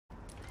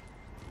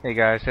Hey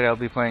guys, today I'll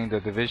be playing The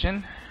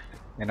Division,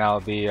 and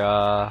I'll be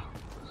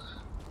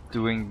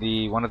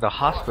doing one of the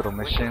hospital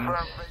missions.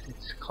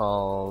 It's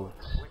called,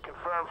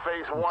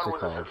 what's it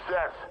called?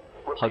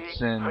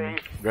 Hudson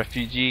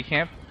Refugee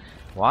Camp.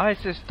 Why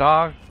is this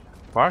dog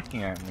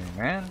barking at me,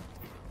 man?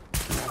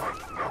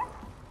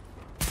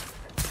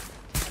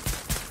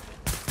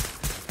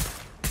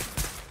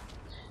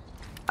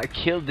 I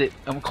killed it.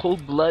 I'm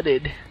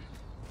cold-blooded.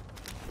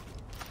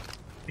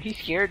 He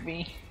scared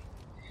me.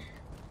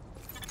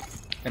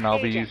 And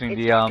I'll be using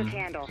the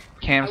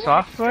cam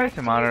software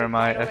to monitor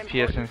my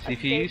FPS and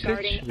CPU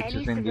usage, which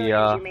is in the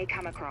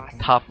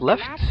top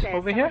left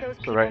over here.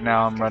 So right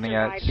now I'm running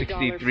at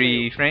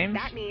 63 frames,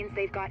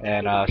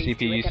 and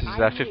CPU usage is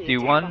at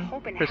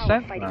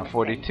 51%,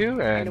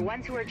 42, and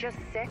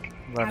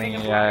running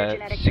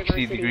at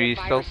 60 degrees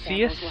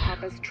Celsius.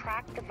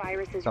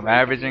 So I'm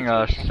averaging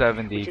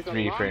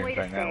 73 frames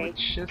right now,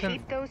 which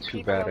isn't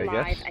too bad, I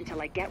guess. Until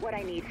I get what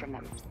I need from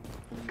them.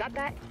 Got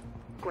that?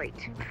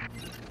 Great.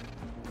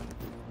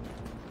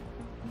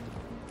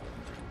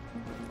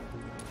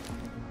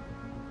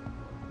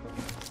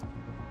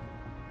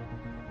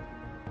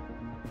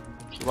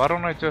 Why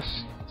don't I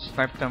just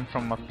snipe them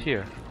from up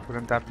here?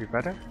 Wouldn't that be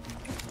better?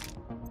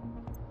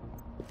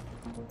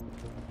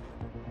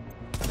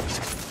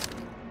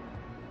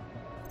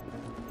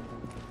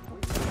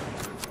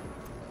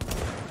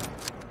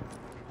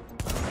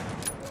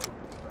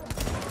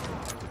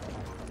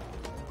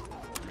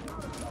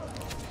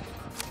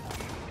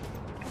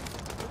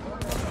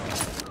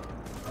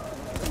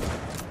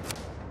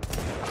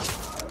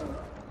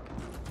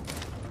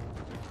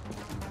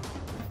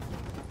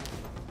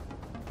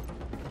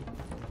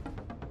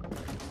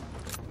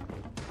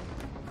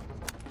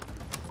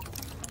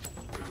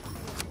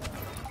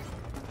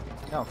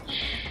 Ouch.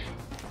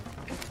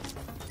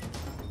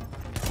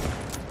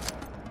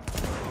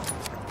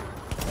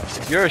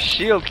 Your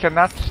shield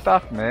cannot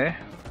stop me.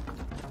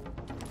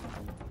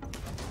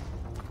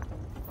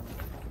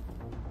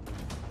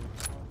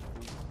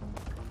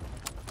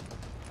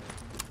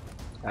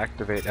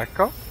 Activate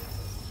Echo?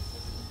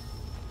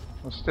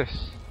 What's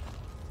this?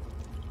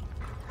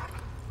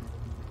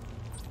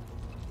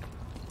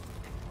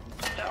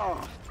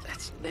 Oh,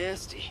 that's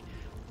nasty.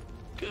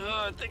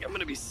 I think I'm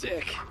gonna be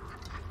sick.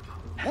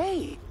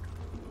 Hey!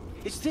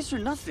 It's this or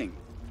nothing.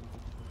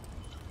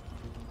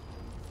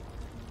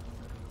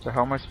 So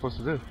how am I supposed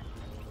to do?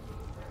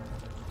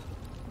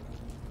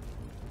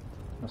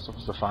 Am I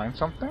supposed to find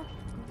something?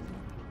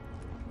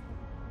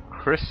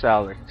 Chris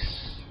Alex.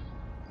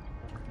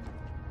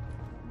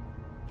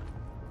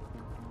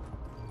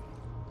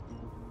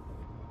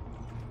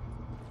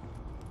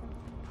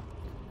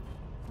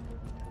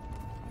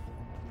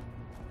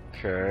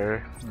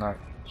 Okay, not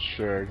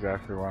sure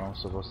exactly what I'm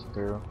supposed to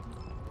do.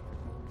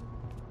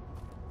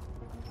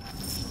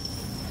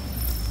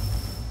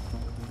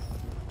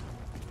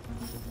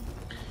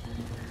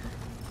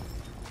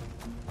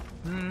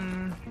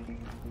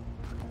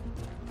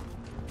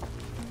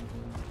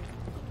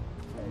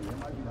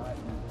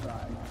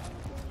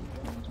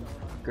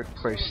 Good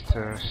place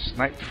to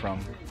snipe from.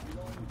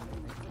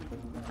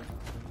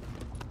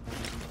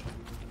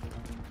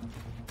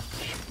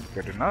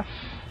 Good enough.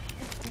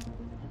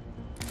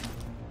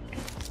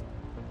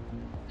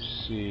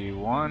 See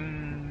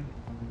one.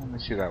 Let me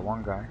see that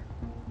one guy.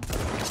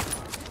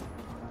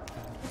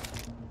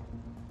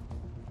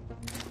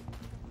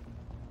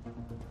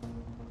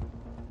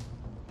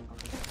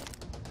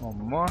 One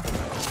more.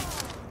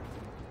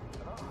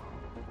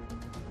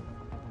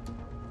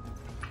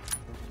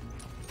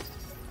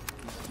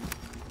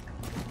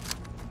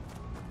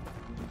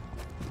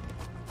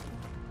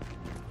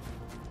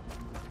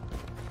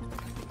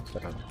 Is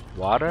that a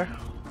water?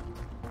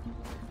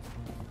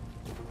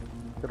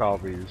 Look at all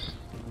these.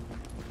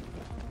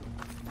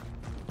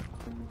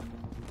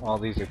 All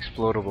these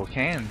explodable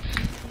cans.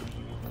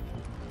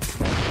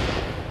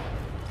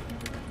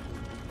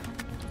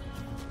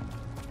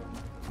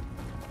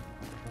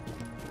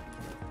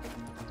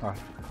 Oh, I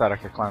thought I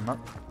could climb up.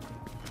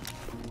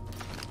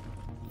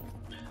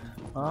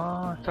 Oh,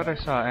 I thought I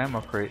saw an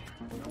ammo crate.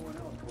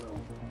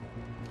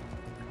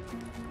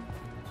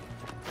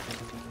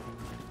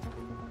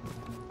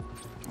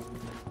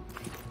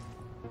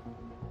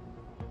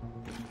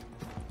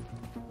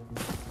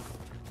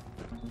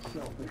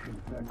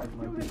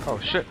 Oh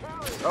shit!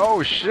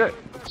 Oh shit!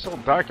 It's so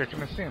dark I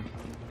couldn't see him.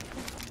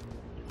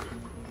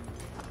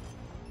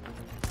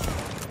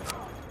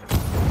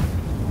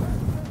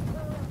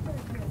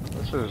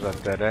 This is a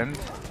dead end.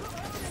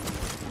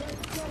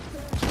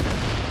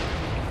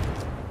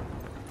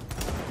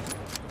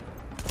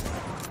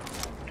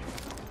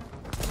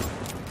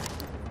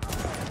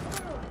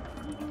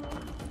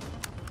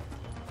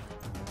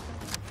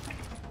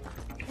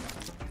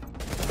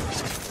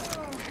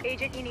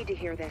 Agent, you need to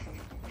hear this.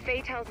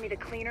 Faye tells me the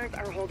cleaners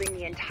are holding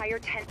the entire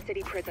tent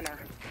city prisoner.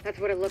 That's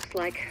what it looks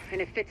like,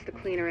 and it fits the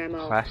cleaner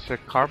MO. Classic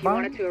If you carbine?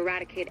 wanted to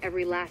eradicate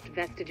every last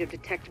vestige of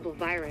detectable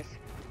virus,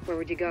 where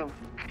would you go?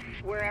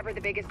 Wherever the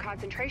biggest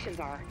concentrations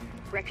are.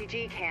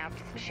 Refugee camps,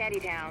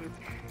 shanty towns.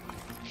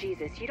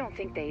 Jesus, you don't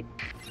think they'd...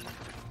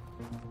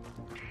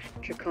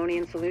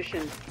 Draconian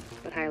solution,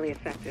 but highly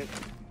effective.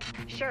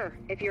 Sure,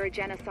 if you're a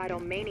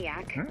genocidal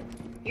maniac.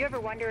 You ever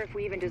wonder if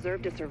we even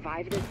deserve to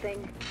survive this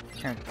thing?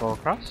 Can't go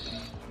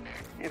across.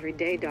 Every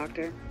day,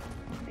 Doctor.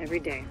 Every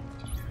day.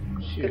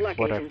 See Good if luck,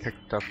 what agents. I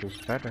picked up is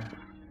better.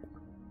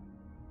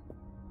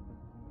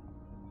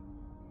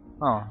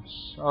 Oh,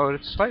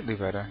 it's slightly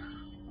better.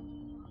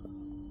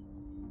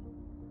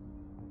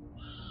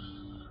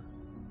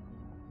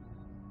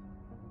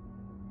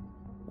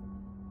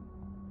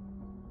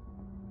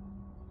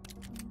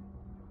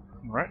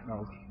 Right,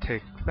 I'll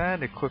take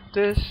that, equip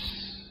this.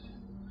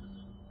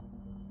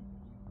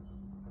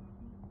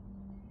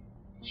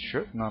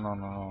 Sure, no, I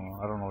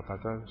don't know what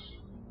that does.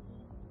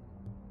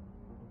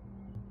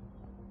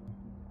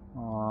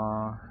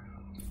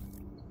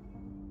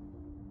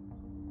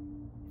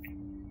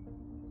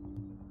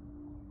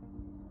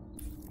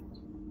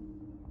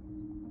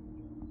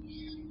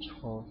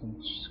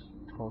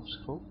 Twelve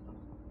scope.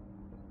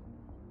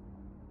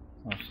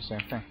 Oh, it's the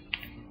same thing.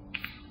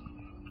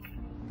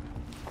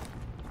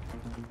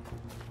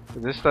 So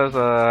this does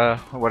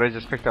what I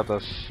just picked up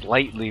does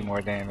slightly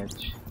more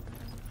damage.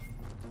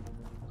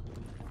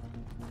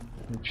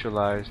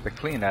 Neutralize the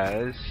clean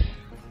as.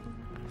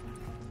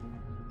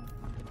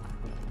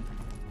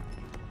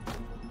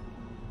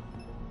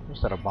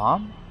 Was that a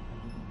bomb?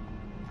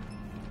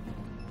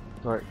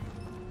 Do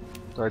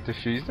I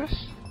defuse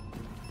this?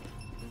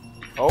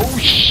 Oh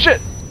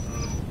shit!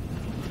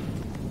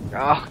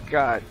 Oh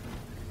god.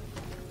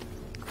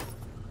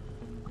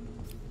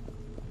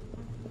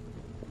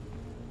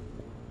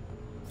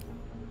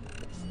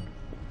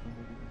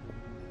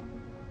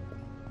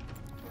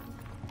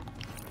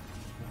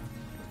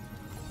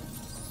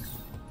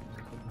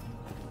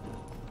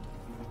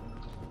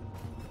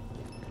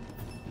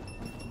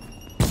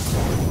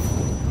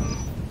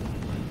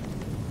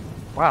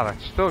 Wow,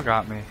 that still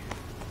got me.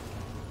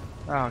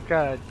 Oh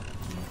god.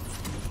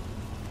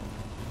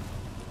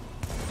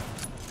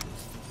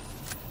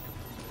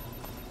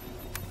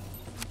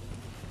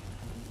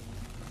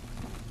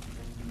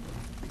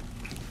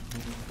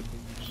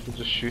 Should I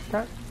just shoot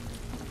that?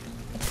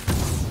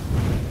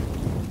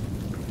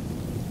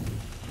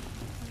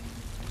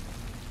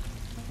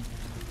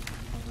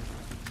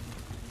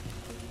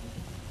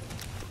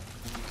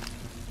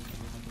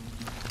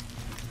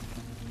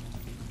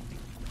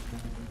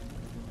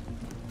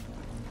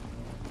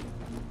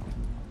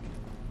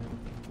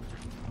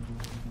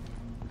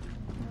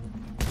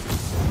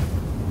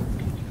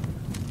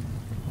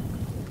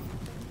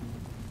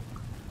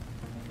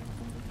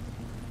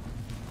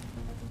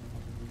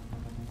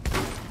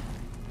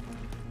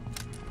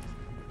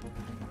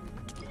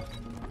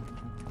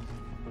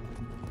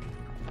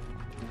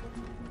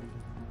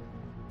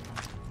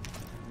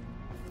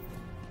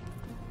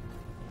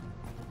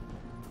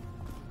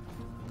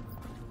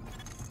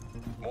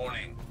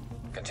 Warning.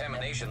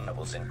 Contamination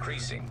levels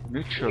increasing.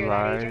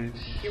 Neutralize.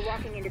 You're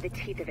walking into the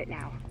teeth of it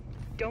now.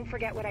 Don't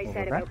forget what I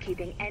said about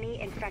keeping any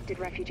infected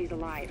refugees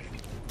alive.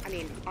 I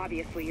mean,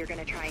 obviously you're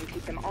gonna try and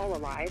keep them all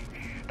alive,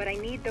 but I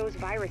need those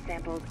virus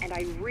samples, and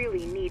I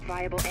really need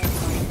viable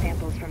antibody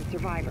samples from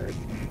survivors.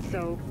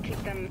 So keep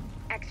them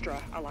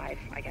extra alive,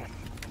 I guess.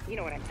 You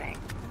know what I'm saying.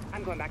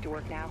 I'm going back to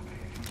work now.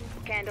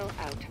 Candle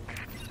out.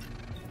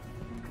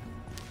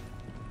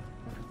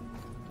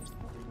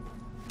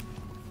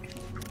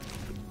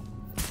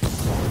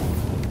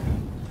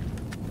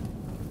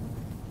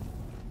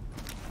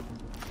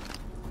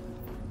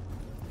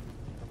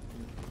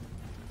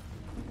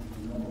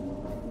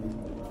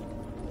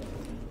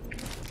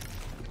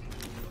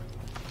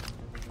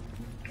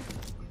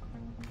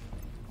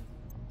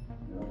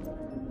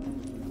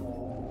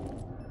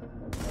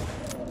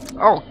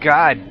 Oh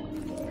god!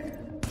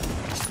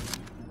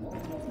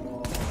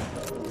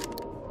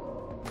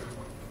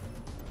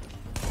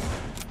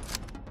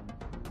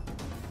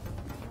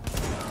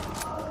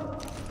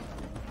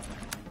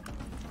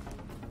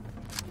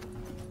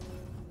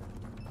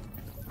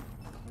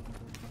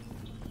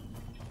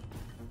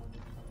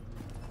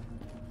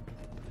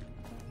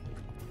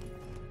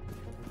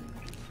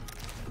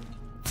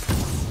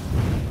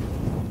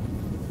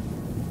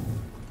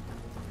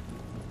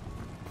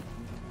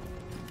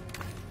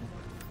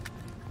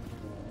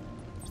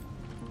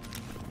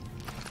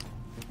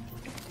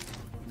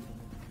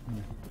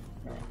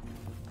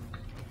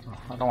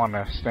 I don't want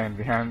to stand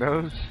behind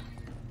those.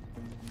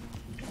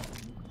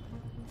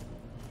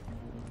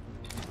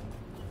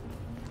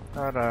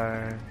 But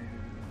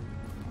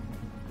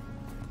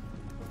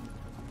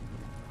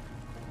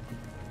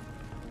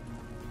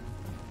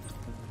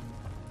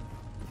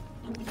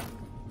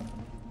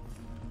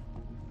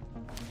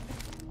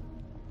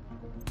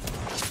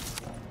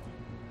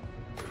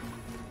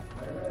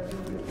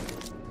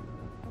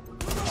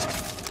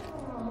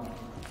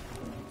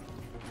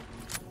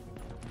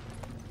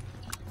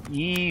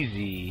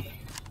easy.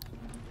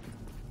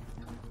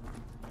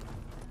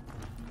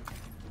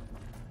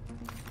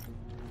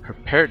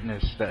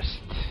 Preparedness vest.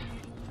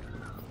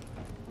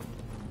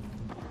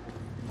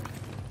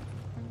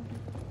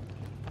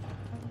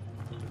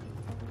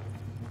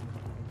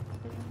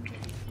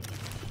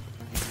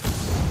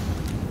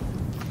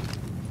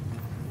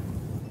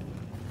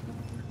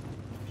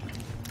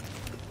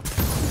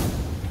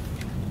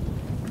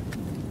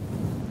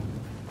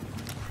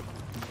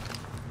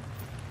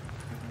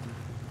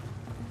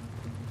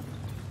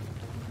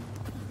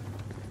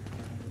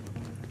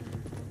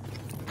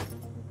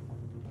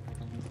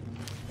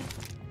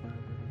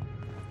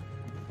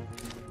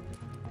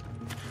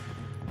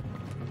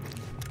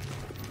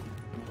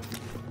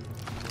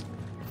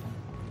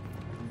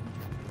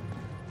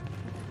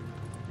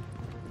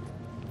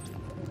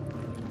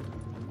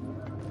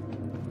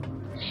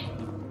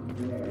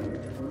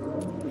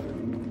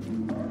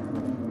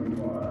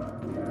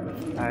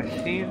 I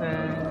see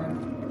them.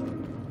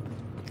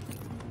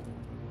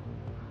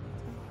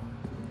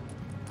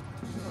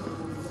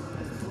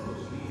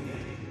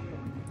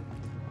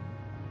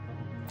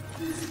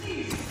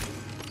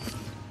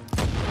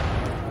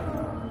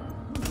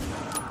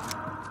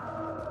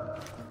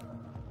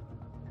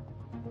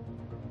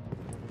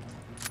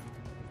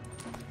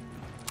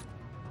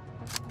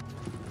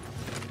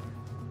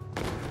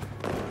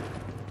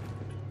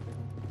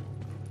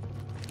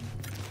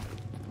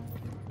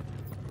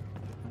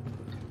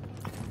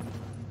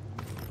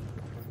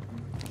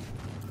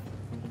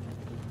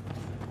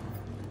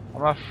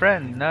 I'm a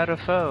friend, not a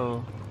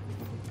foe.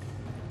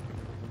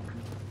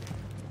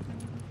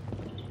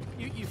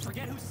 You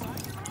forget who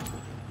signed it?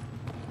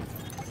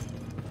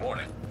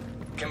 Warning.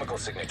 Chemical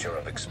signature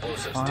of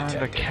explosives Find the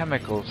detected.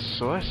 chemical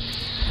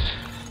source.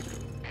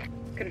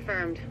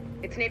 Confirmed.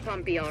 It's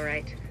napalm B, all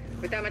right.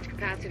 With that much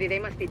capacity, they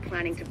must be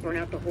planning to burn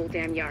out the whole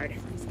damn yard.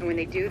 And when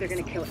they do, they're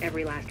gonna kill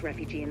every last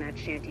refugee in that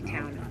shanty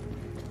town.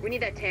 We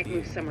need that tank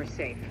moved somewhere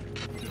safe.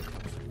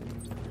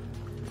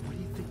 What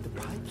do you think the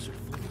pipes are for?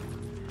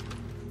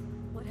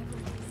 Whatever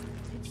it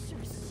is, it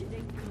sure shit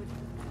ain't good.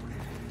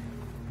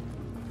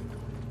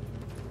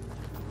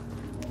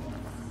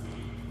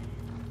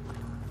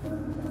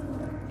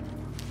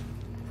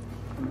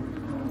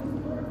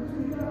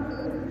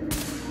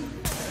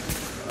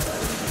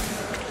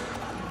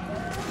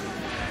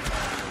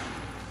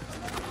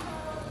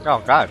 Oh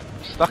god,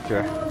 I'm stuck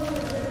here.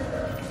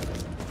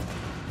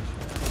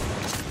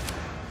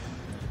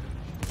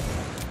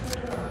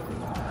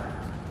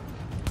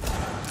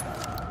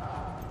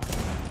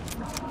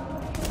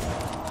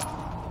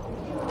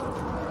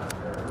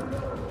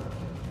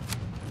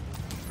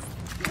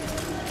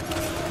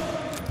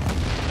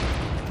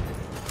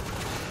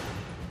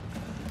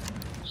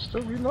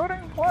 Still reloading?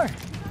 Why?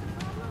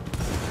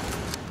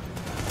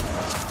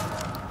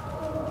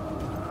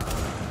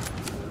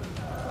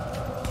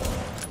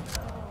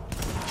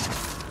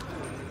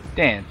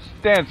 Dance,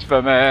 dance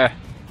for me.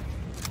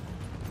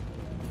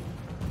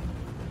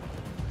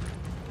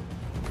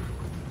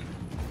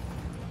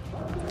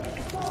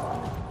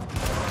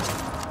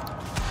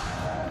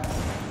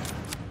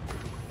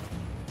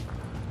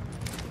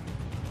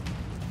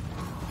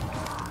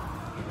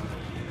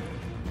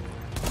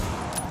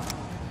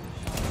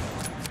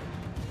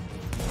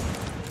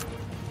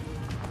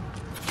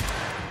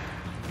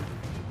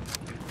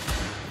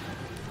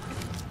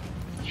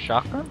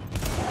 Shotgun?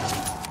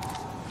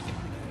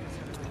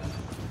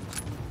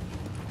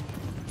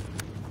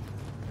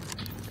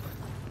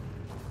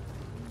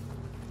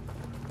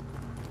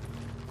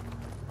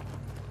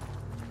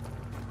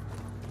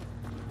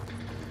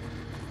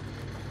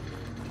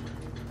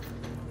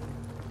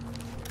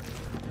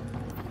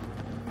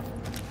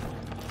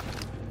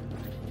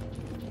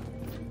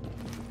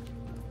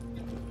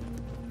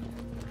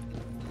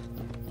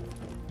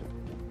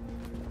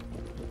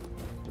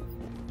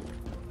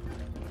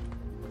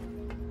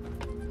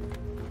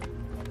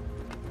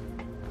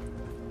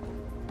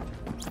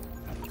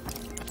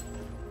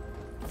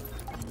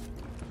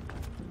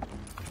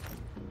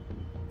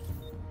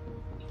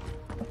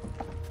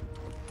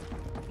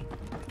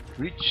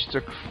 Reach the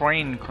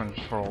crane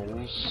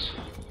controls.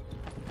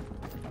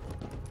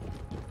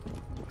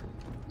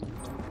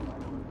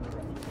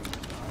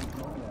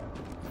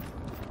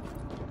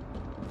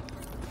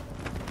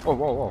 Whoa,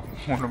 whoa, whoa.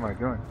 What am I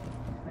doing?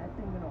 That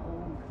thing gonna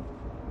hold.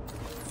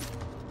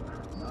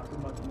 Not for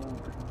much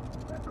longer.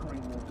 That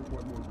crane won't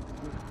support more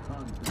than 6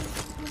 tons of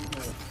 3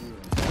 more steel.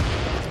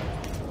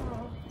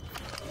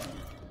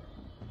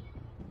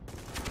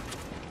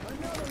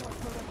 Another one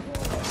for the floor.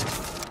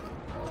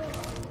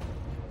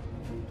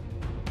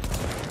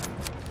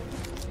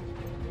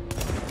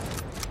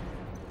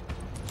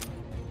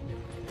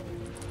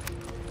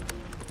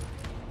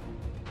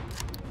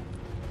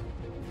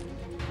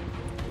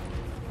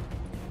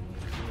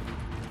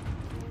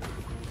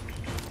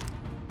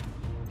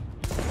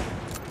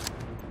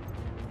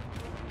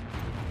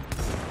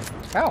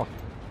 Ow.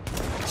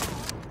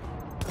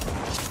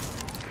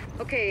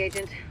 Okay,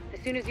 Agent. As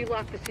soon as you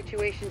lock the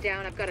situation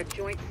down, I've got a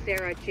joint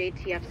Sarah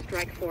JTF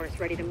strike force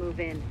ready to move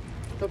in.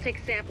 They'll take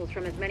samples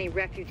from as many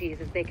refugees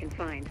as they can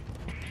find.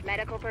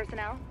 Medical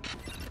personnel?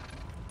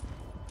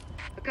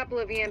 A couple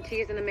of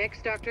EMTs in the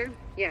mix, Doctor?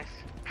 Yes.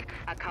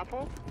 A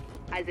couple?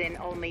 As in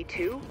only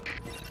 2?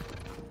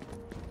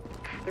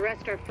 The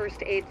rest are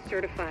first aid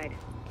certified.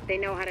 They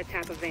know how to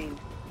tap a vein.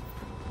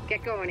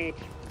 Get going, Age.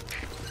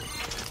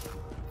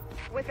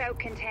 Without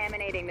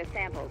contaminating the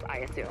samples, I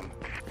assume.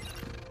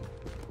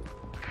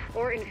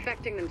 Or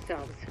infecting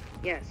themselves,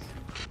 yes.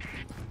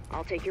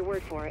 I'll take your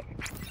word for it.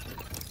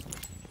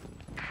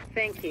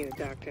 Thank you,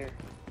 Doctor.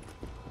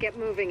 Get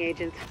moving,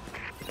 Agent.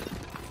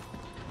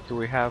 What do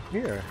we have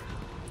here?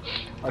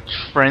 A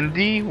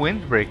trendy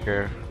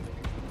windbreaker.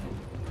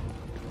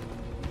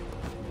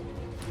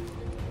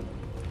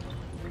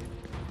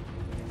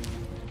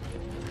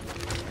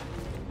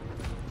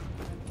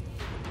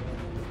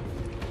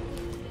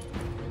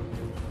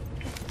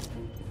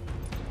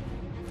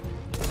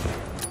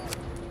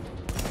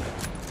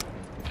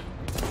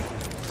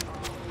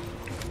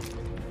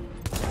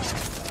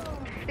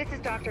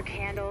 Dr.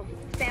 Candle.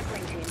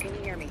 Sampling team, can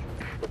you hear me?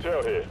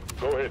 Patel here.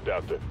 Go ahead,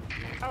 Doctor.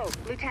 Oh,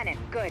 Lieutenant,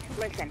 good.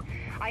 Listen,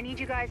 I need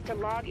you guys to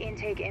log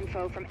intake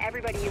info from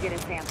everybody you get a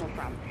sample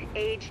from.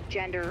 Age,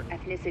 gender,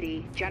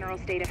 ethnicity, general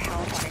state of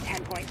health on a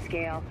 10-point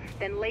scale.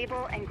 Then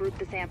label and group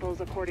the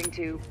samples according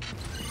to...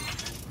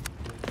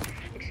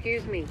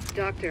 Excuse me,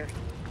 Doctor,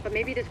 but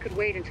maybe this could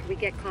wait until we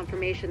get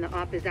confirmation the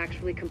op is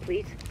actually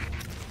complete?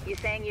 You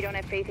saying you don't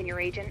have faith in your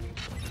agent?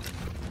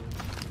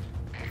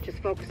 Just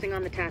focusing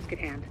on the task at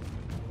hand.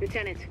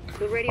 Lieutenant,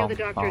 we'll radio the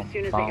doctor as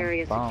soon as the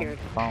area is secured.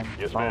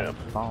 Yes, ma'am.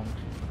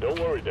 Don't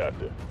worry,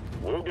 Doctor.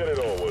 We'll get it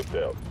all worked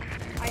out.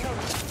 I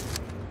hope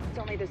so. It's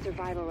only the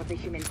survival of the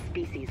human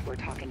species we're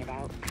talking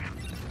about.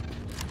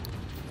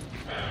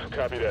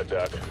 Copy that,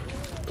 Doc.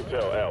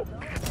 Patel out.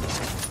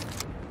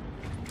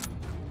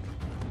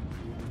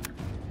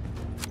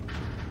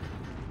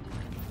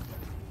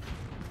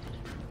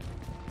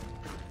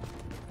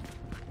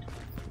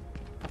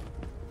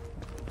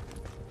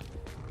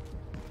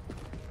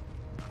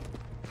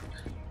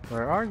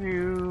 Where are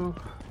you?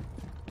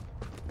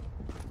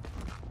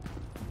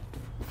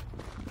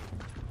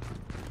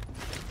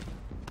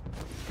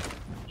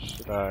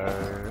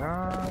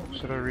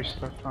 Should I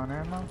restock on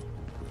ammo?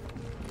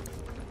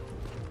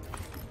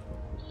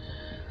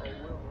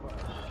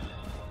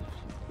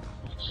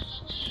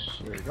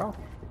 There you go.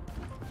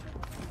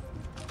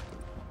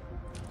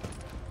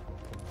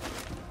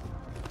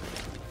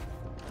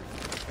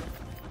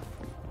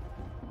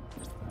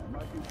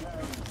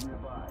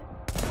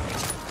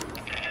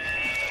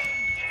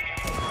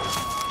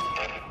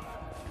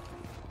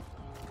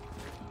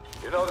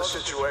 You know the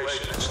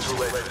situation. It's too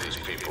late for these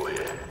people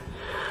here.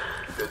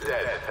 They're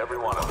dead, every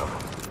one of them.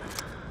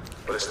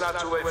 But it's not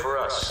too late for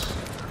us.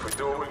 If we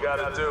do what we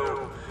gotta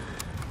do,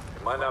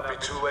 it might not be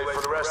too late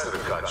for the rest of the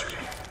country.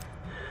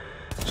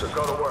 So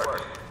go to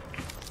work.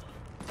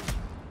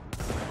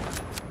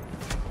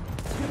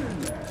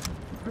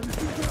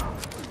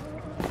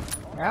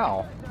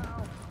 Ow.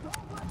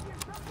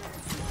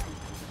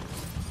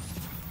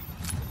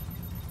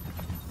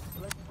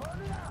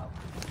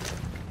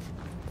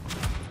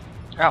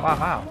 Ow, ow,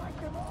 ow.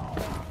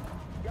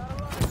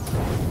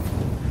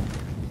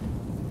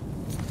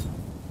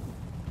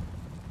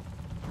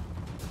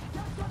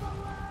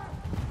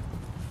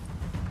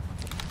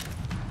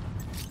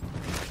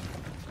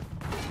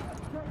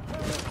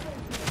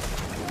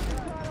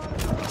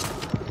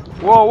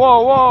 Whoa,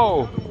 whoa,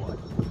 whoa!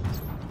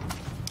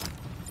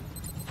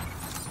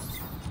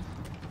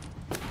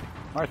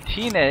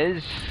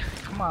 Martinez,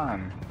 come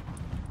on.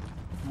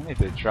 I need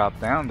to drop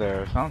down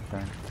there or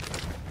something.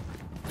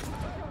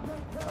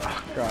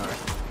 Oh, God.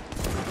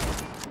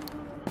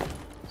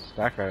 It's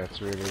that guy that's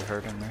really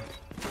hurting me.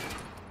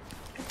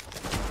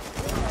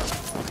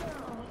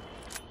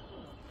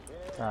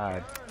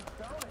 God.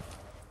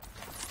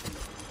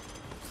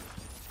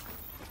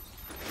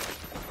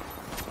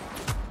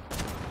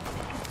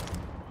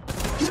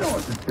 You know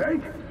what's at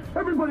stake?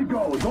 Everybody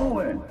go, it's all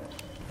in.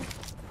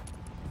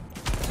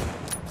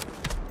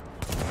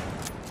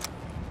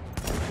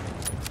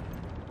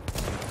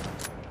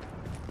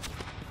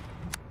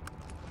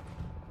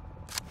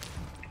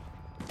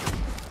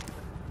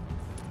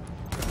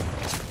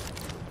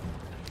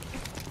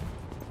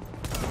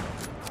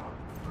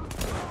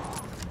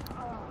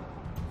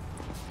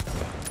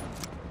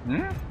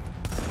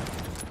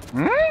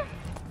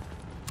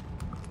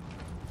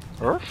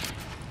 Earth?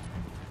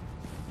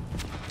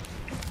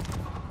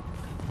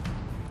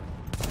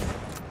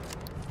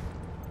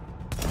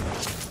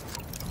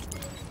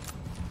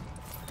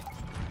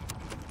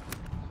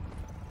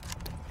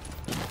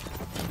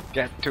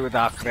 Get to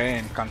the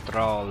crane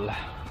control.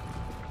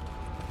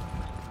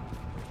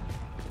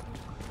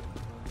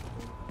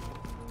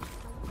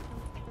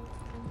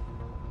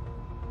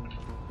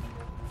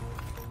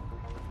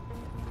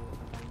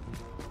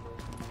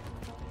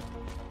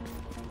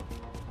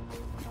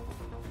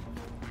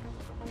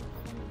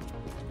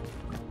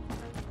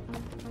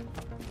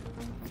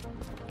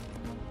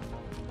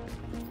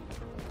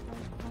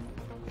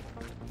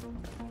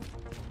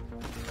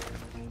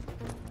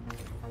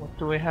 What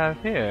do we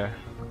have here?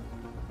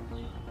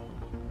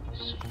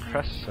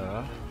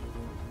 Suppressor.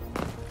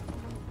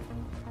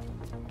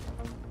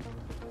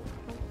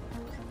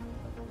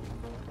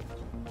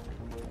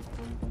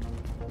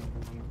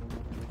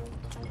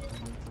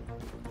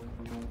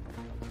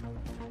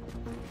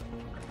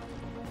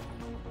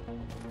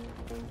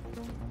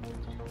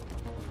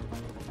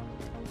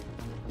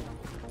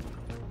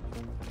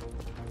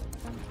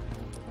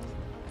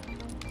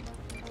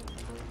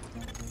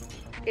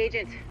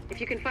 Agent,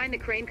 if you can find the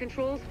crane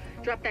controls,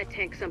 drop that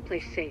tank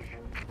someplace safe.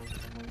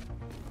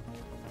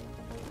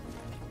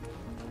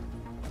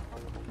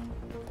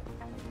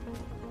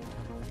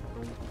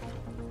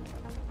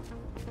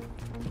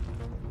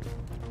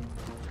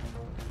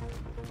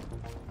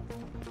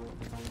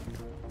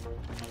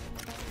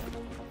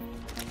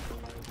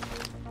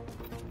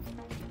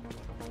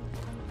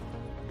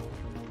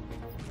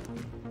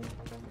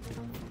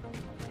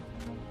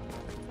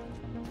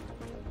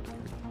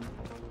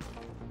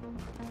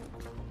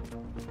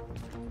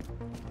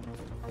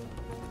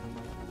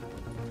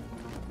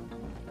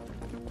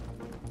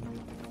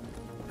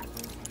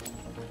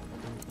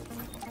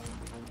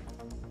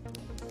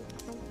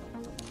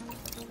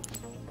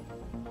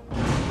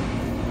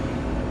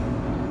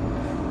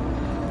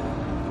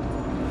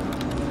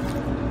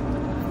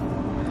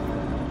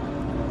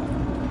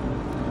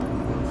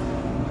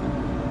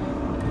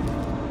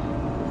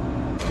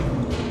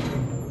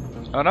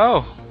 Oh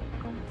no!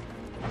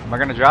 Am I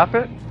gonna drop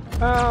it?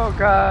 Oh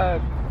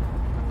god!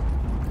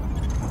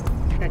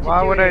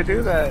 Why would I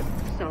do that?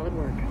 Solid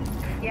work.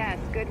 Yes,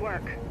 good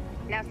work.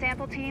 Now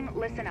sample team,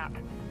 listen up.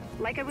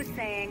 Like I was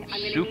saying, I'm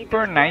going to need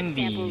Super those 90s.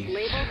 samples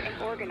labeled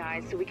and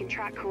organized so we can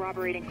track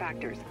corroborating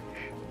factors.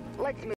 Let's move.